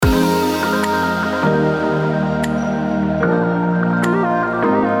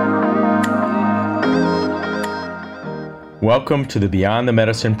welcome to the Beyond the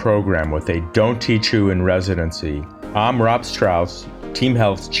Medicine program with a Don't Teach You in Residency. I'm Rob Strauss, Team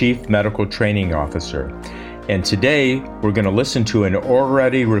Health's Chief Medical Training Officer. And today, we're going to listen to an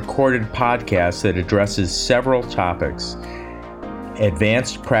already recorded podcast that addresses several topics: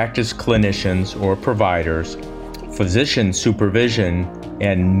 advanced practice clinicians or providers, physician supervision,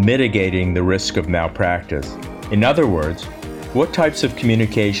 and mitigating the risk of malpractice. In other words, what types of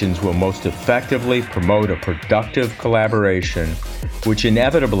communications will most effectively promote a productive collaboration, which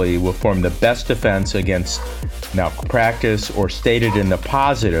inevitably will form the best defense against malpractice, or stated in the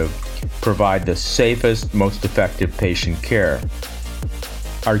positive, provide the safest, most effective patient care.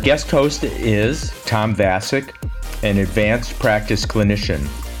 Our guest host is Tom Vasic, an advanced practice clinician.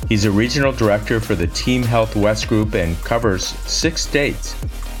 He's a regional director for the Team Health West Group and covers 6 states.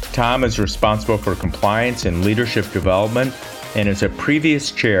 Tom is responsible for compliance and leadership development and is a previous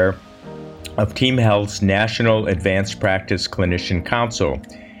chair of Team Health's National Advanced Practice Clinician Council.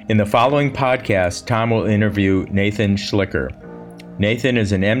 In the following podcast, Tom will interview Nathan Schlicker. Nathan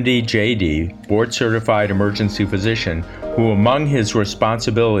is an MD-JD, board-certified emergency physician who, among his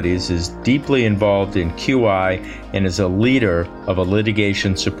responsibilities, is deeply involved in QI and is a leader of a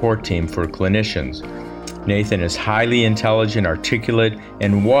litigation support team for clinicians. Nathan is highly intelligent, articulate,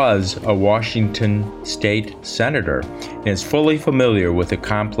 and was a Washington state senator, and is fully familiar with the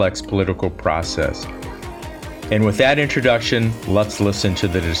complex political process. And with that introduction, let's listen to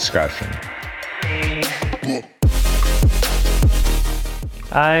the discussion.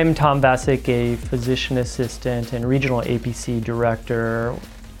 I'm Tom Vasic, a physician assistant and regional APC director.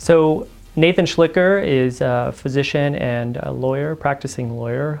 So Nathan Schlicker is a physician and a lawyer, practicing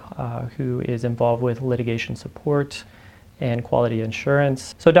lawyer, who is involved with litigation support and quality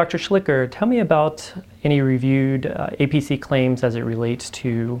assurance. So Dr. Schlicker, tell me about any reviewed APC claims as it relates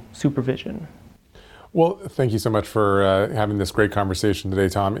to supervision. Well, thank you so much for having this great conversation today,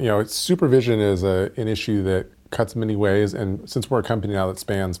 Tom. Supervision is an issue that cuts many ways, and since we're a company now that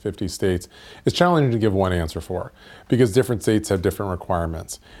spans 50 states, it's challenging to give one answer for, because different states have different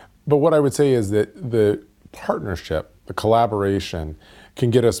requirements. But what I would say is that the partnership, the collaboration, can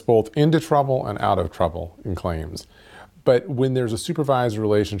get us both into trouble and out of trouble in claims. But when there's a supervised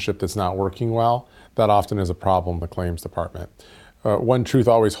relationship that's not working well, that often is a problem in the claims department. One truth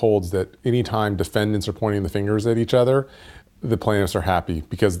always holds that anytime defendants are pointing the fingers at each other, the plaintiffs are happy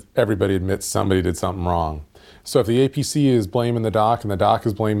because everybody admits somebody did something wrong. So if the APC is blaming the doc and the doc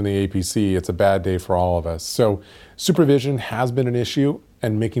is blaming the APC, it's a bad day for all of us. So supervision has been an issue,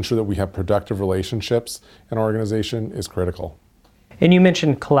 and making sure that we have productive relationships in our organization is critical. And you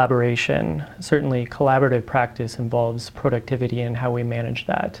mentioned collaboration. Certainly collaborative practice involves productivity and how we manage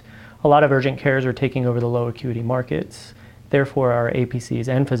that. A lot of urgent cares are taking over the low acuity markets. Therefore, our APCs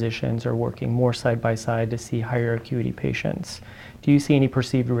and physicians are working more side by side to see higher acuity patients. Do you see any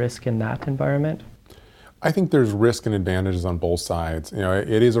perceived risk in that environment? I think there's risk and advantages on both sides.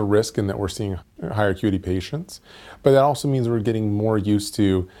 It is a risk in that we're seeing higher acuity patients, but that also means we're getting more used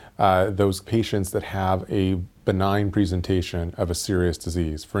to those patients that have a benign presentation of a serious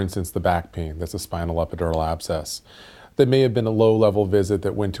disease. For instance, the back pain, that's a spinal epidural abscess. That may have been a low-level visit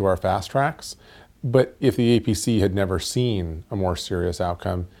that went to our fast tracks, but if the APC had never seen a more serious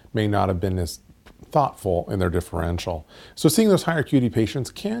outcome, may not have been as thoughtful in their differential. So seeing those higher acuity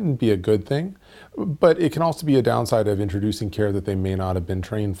patients can be a good thing, but it can also be a downside of introducing care that they may not have been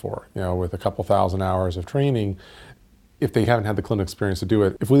trained for. With a couple thousand hours of training, if they haven't had the clinical experience to do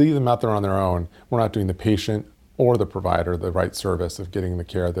it, if we leave them out there on their own, we're not doing the patient or the provider the right service of getting the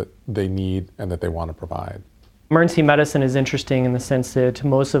care that they need and that they want to provide. Emergency medicine is interesting in the sense that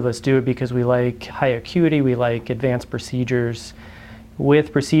most of us do it because we like high acuity, we like advanced procedures.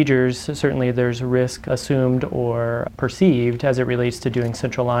 With procedures, certainly there's a risk assumed or perceived as it relates to doing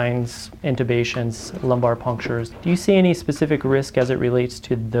central lines, intubations, lumbar punctures. Do you see any specific risk as it relates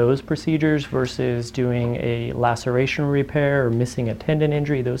to those procedures versus doing a laceration repair or missing a tendon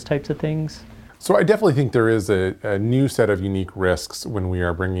injury, those types of things? So I definitely think there is a new set of unique risks when we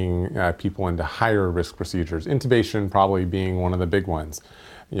are bringing people into higher risk procedures, intubation probably being one of the big ones.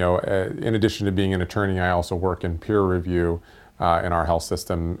 In addition to being an attorney, I also work in peer review in our health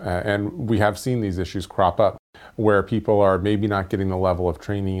system, and we have seen these issues crop up where people are maybe not getting the level of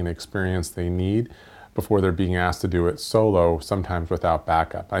training and experience they need before they're being asked to do it solo, sometimes without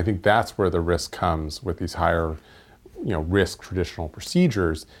backup. I think that's where the risk comes with these higher risk traditional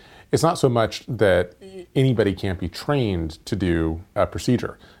procedures. It's not so much that anybody can't be trained to do a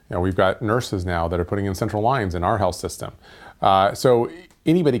procedure. We've got nurses now that are putting in central lines in our health system. So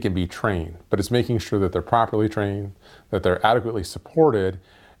anybody can be trained, but it's making sure that they're properly trained, that they're adequately supported,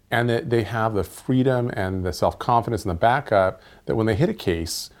 and that they have the freedom and the self-confidence and the backup that when they hit a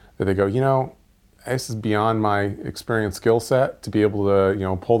case, that they go, this is beyond my experience skill set to be able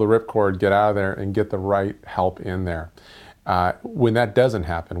to, pull the ripcord, get out of there, and get the right help in there. When that doesn't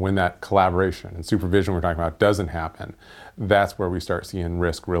happen, when that collaboration and supervision we're talking about doesn't happen, that's where we start seeing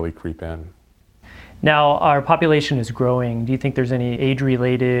risk really creep in. Now, our population is growing. Do you think there's any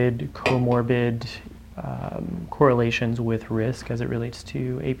age-related, comorbid correlations with risk as it relates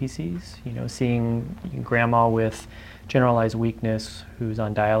to APCs? Seeing grandma with generalized weakness who's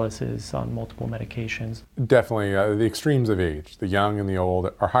on dialysis, on multiple medications. Definitely. The extremes of age, the young and the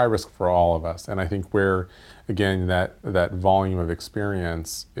old, are high risk for all of us. And I think where, again, that volume of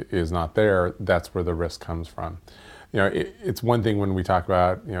experience is not there, that's where the risk comes from. It's one thing when we talk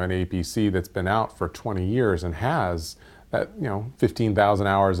about, an APC that's been out for 20 years and has that, 15,000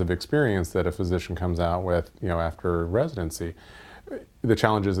 hours of experience that a physician comes out with, after residency. The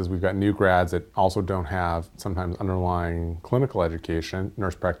challenge is we've got new grads that also don't have sometimes underlying clinical education,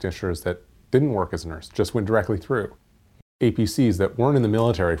 nurse practitioners that didn't work as a nurse, just went directly through. APCs that weren't in the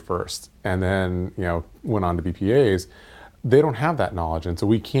military first and then, went on to BPAs, they don't have that knowledge. And so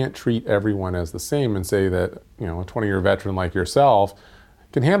we can't treat everyone as the same and say that, a 20-year veteran like yourself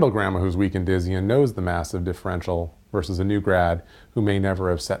can handle grandma who's weak and dizzy and knows the massive differential versus a new grad who may never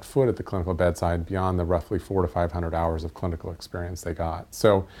have set foot at the clinical bedside beyond the roughly 400 to 500 hours of clinical experience they got.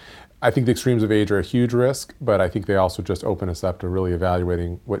 So I think the extremes of age are a huge risk, but I think they also just open us up to really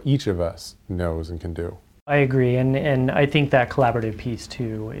evaluating what each of us knows and can do. I agree, and I think that collaborative piece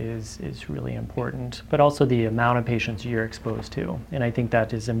too is really important, but also the amount of patients you're exposed to. And I think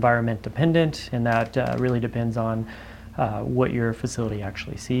that is environment dependent, and that really depends on what your facility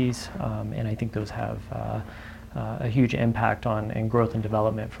actually sees. And I think those have a huge impact on and growth and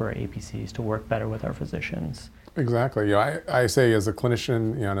development for our APCs to work better with our physicians. Exactly. I say as a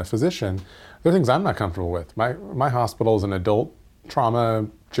clinician and a physician, there are things I'm not comfortable with. My hospital is an adult trauma,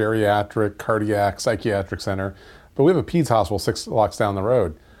 geriatric, cardiac, psychiatric center, but we have a peds hospital 6 blocks down the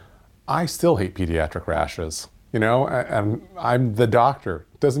road. I still hate pediatric rashes. I'm the doctor.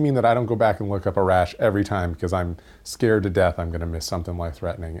 Doesn't mean that I don't go back and look up a rash every time because I'm scared to death I'm going to miss something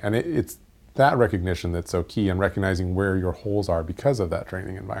life-threatening. And it's that recognition that's so key, and recognizing where your holes are because of that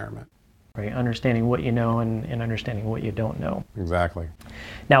training environment. Right, understanding what you know and understanding what you don't know. Exactly.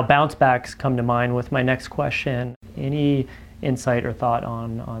 Now, bounce backs come to mind with my next question. Any insight or thought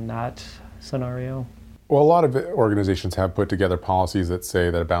on that scenario? Well, a lot of organizations have put together policies that say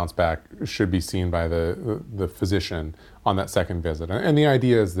that a bounce back should be seen by the physician on that second visit. And the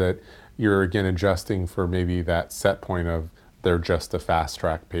idea is that you're, again, adjusting for maybe that set point of they're just a fast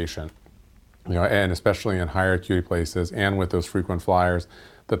track patient. And especially in higher acuity places and with those frequent flyers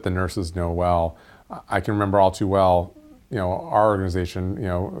that the nurses know well. I can remember all too well, our organization,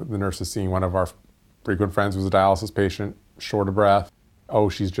 the nurses seeing one of our frequent friends who was a dialysis patient, short of breath. Oh,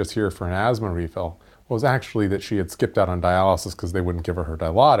 she's just here for an asthma refill. Well, it was actually that she had skipped out on dialysis because they wouldn't give her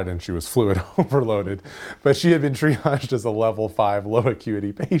Dilaudid and she was fluid overloaded. But she had been triaged as a level 5 low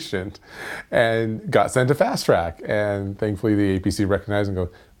acuity patient and got sent to fast track. And thankfully the APC recognized and go,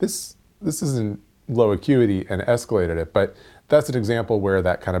 this isn't low acuity, and escalated it. But that's an example where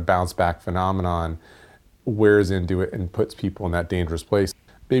that kind of bounce back phenomenon wears into it and puts people in that dangerous place.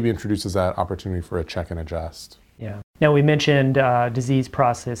 Maybe introduces that opportunity for a check and adjust. Yeah. Now, we mentioned disease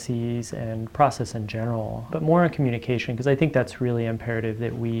processes and process in general, but more on communication, because I think that's really imperative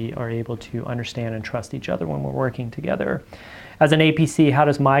that we are able to understand and trust each other when we're working together. As an APC, how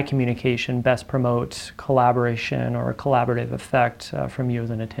does my communication best promote collaboration or a collaborative effect from you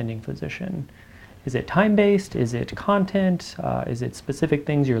as an attending physician? Is it time-based? Is it content? Is it specific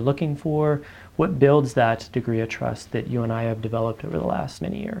things you're looking for? What builds that degree of trust that you and I have developed over the last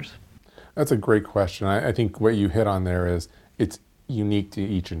many years? That's a great question. I think what you hit on there is it's unique to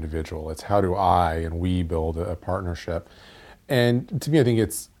each individual. It's how do I and we build a partnership. And to me, I think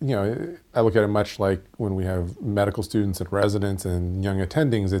it's, I look at it much like when we have medical students and residents and young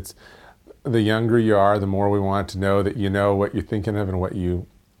attendings. It's the younger you are, the more we want to know that you know what you're thinking of and what you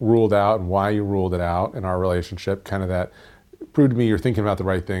ruled out and why you ruled it out in our relationship, kind of that prove to me you're thinking about the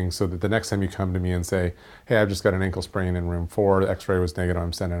right thing so that the next time you come to me and say, hey, I've just got an ankle sprain in room 4, the x-ray was negative,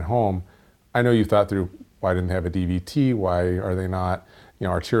 I'm sending it home. I know you thought through why didn't they have a DVT, why are they not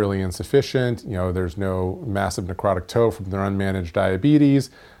arterially insufficient, there's no massive necrotic toe from their unmanaged diabetes.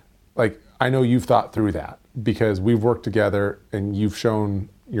 Like, I know you've thought through that because we've worked together and you've shown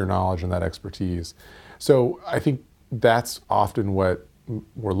your knowledge and that expertise. So I think that's often what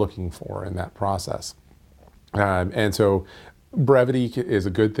we're looking for in that process. And so brevity is a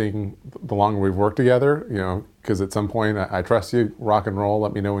good thing. The longer we've worked together, because at some point I trust you, rock and roll,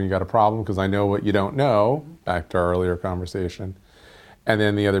 let me know when you got a problem because I know what you don't know, back to our earlier conversation. And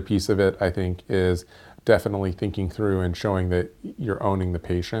then the other piece of it, I think, is definitely thinking through and showing that you're owning the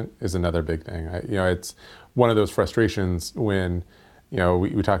patient is another big thing. It's one of those frustrations when,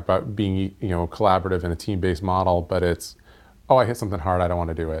 we talk about being, collaborative in a team-based model, but it's, oh, I hit something hard, I don't want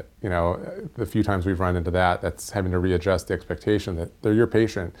to do it. The few times we've run into that, that's having to readjust the expectation that they're your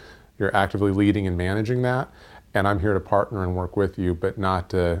patient. You're actively leading and managing that, and I'm here to partner and work with you, but not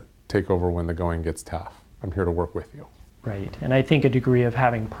to take over when the going gets tough. I'm here to work with you. Right, and I think a degree of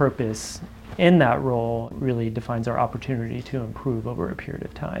having purpose in that role really defines our opportunity to improve over a period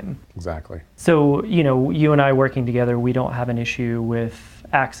of time. Exactly. So, you and I working together, we don't have an issue with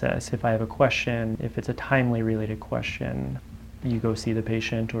access. If I have a question, if it's a timely related question, you go see the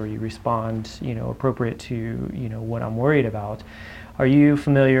patient or you respond, appropriate to, what I'm worried about. Are you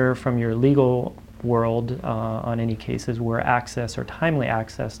familiar from your legal world on any cases where access or timely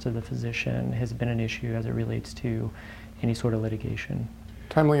access to the physician has been an issue as it relates to any sort of litigation?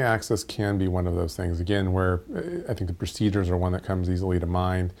 Timely access can be one of those things, again, where I think the procedures are one that comes easily to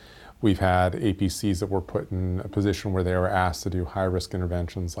mind. We've had APCs that were put in a position where they were asked to do high-risk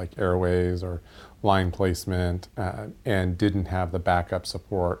interventions like airways or line placement and didn't have the backup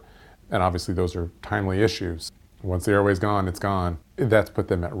support. And obviously those are timely issues. Once the airway's gone, it's gone. That's put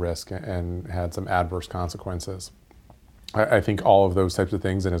them at risk and had some adverse consequences. I think all of those types of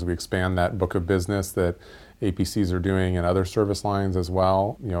things, and as we expand that book of business that APCs are doing in other service lines as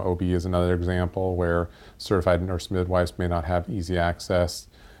well, OB is another example where certified nurse midwives may not have easy access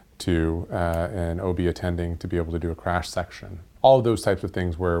to an OB attending to be able to do a crash section. All of those types of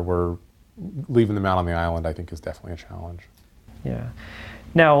things where we're leaving them out on the island, I think is definitely a challenge. Yeah.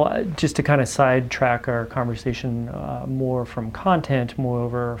 Now, just to kind of sidetrack our conversation more from content, more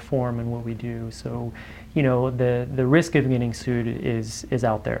over form and what we do. So, the risk of getting sued is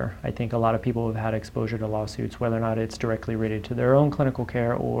out there. I think a lot of people have had exposure to lawsuits, whether or not it's directly related to their own clinical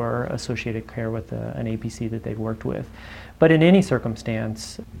care or associated care with an APC that they've worked with. But in any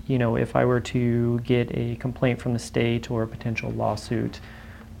circumstance, if I were to get a complaint from the state or a potential lawsuit,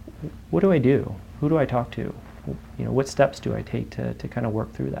 what do I do? Who do I talk to? What steps do I take to kind of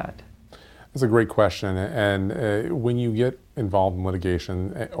work through that? That's a great question. And when you get involved in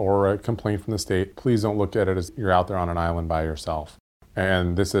litigation or a complaint from the state, please don't look at it as you're out there on an island by yourself.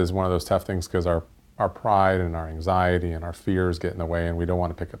 And this is one of those tough things because our pride and our anxiety and our fears get in the way and we don't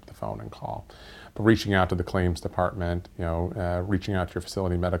want to pick up the phone and call. But reaching out to the claims department, reaching out to your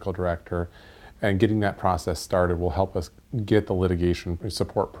facility medical director, and getting that process started will help us get the litigation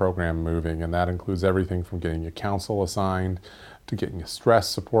support program moving. And that includes everything from getting you counsel assigned, to getting you stress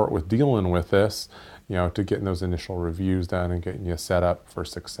support with dealing with this, to getting those initial reviews done and getting you set up for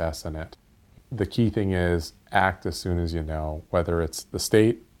success in it. The key thing is act as soon as you know, whether it's the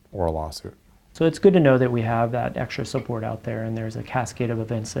state or a lawsuit. So it's good to know that we have that extra support out there and there's a cascade of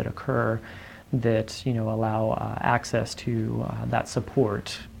events that occur that, allow access to that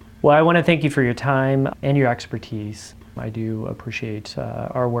support. Well, I want to thank you for your time and your expertise. I do appreciate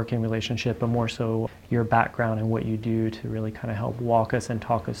our working relationship, but more so your background and what you do to really kind of help walk us and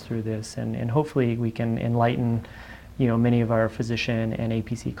talk us through this. And hopefully we can enlighten, many of our physician and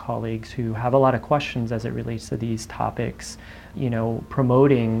APC colleagues who have a lot of questions as it relates to these topics,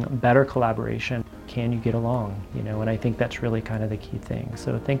 promoting better collaboration. Can you get along? And I think that's really kind of the key thing.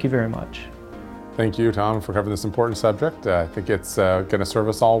 So thank you very much. Thank you, Tom, for covering this important subject. I think it's going to serve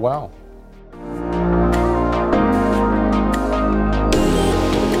us all well.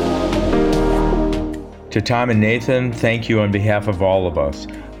 To Tom and Nathan, thank you on behalf of all of us.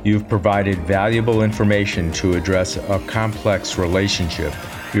 You've provided valuable information to address a complex relationship.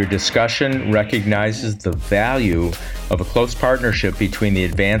 Your discussion recognizes the value of a close partnership between the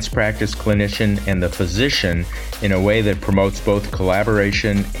advanced practice clinician and the physician in a way that promotes both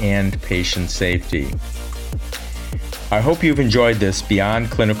collaboration and patient safety. I hope you've enjoyed this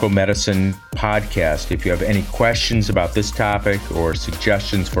Beyond Clinical Medicine podcast. If you have any questions about this topic or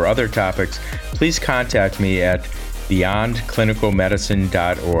suggestions for other topics, please contact me at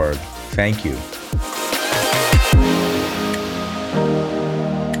beyondclinicalmedicine.org. Thank you.